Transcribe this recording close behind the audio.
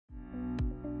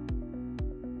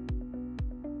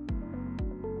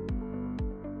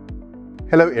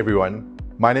Hello everyone,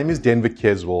 my name is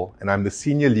Keswell and I'm the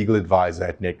Senior Legal Advisor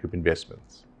at Netgroup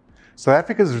Investments. South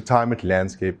Africa's retirement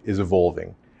landscape is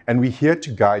evolving and we're here to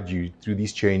guide you through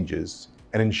these changes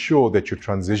and ensure that your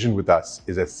transition with us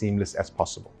is as seamless as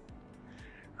possible.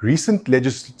 Recent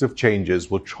legislative changes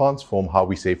will transform how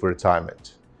we save for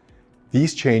retirement.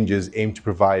 These changes aim to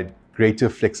provide greater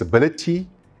flexibility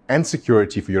and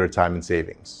security for your retirement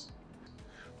savings.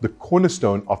 The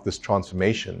cornerstone of this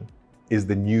transformation is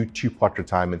the new two-part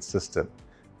retirement system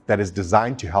that is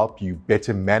designed to help you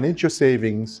better manage your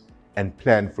savings and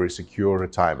plan for a secure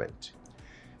retirement.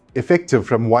 Effective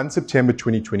from 1 September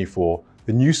 2024,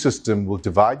 the new system will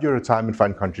divide your retirement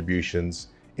fund contributions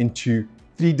into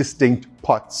 3 distinct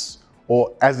pots,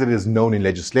 or as it is known in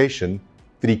legislation,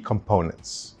 3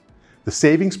 components: the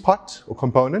savings pot or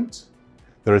component,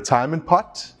 the retirement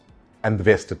pot, and the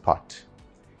vested pot.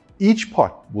 Each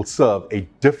pot will serve a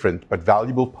different but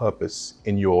valuable purpose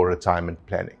in your retirement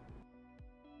planning.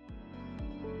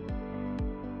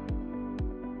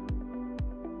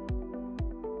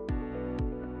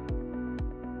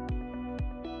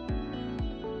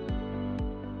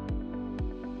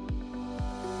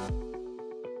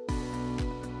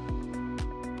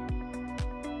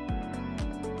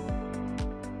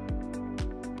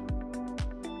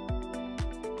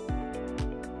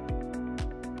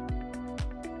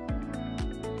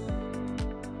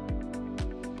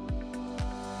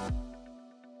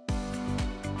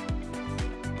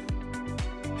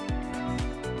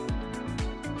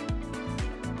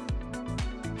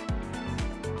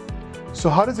 So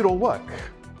how does it all work?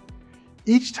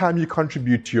 Each time you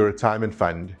contribute to your retirement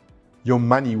fund, your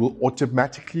money will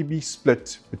automatically be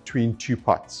split between 2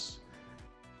 pots.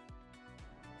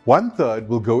 1/3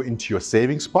 will go into your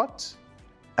savings pot,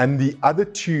 and the other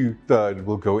 2/3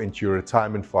 will go into your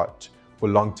retirement pot for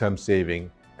long-term saving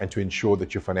and to ensure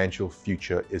that your financial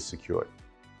future is secured.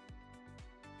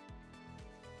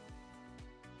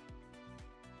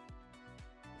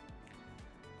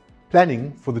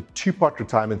 Planning for the 2-pot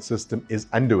retirement system is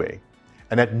underway,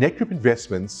 and at Netgroup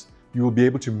Investments, you will be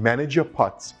able to manage your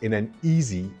pots in an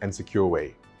easy and secure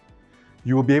way.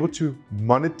 You will be able to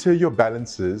monitor your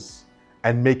balances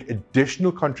and make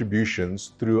additional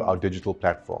contributions through our digital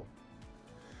platform.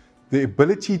 The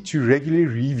ability to regularly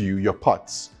review your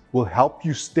pots will help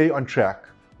you stay on track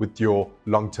with your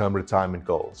long-term retirement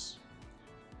goals.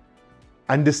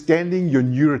 Understanding your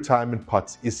new retirement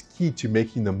pots is key to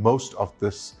making the most of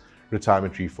this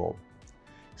retirement reform.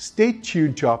 Stay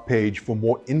tuned to our page for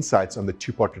more insights on the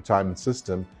 2-pot retirement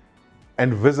system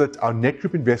and visit our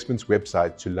Netgroup Investments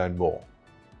website to learn more.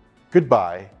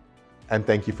 Goodbye, and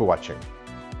thank you for watching.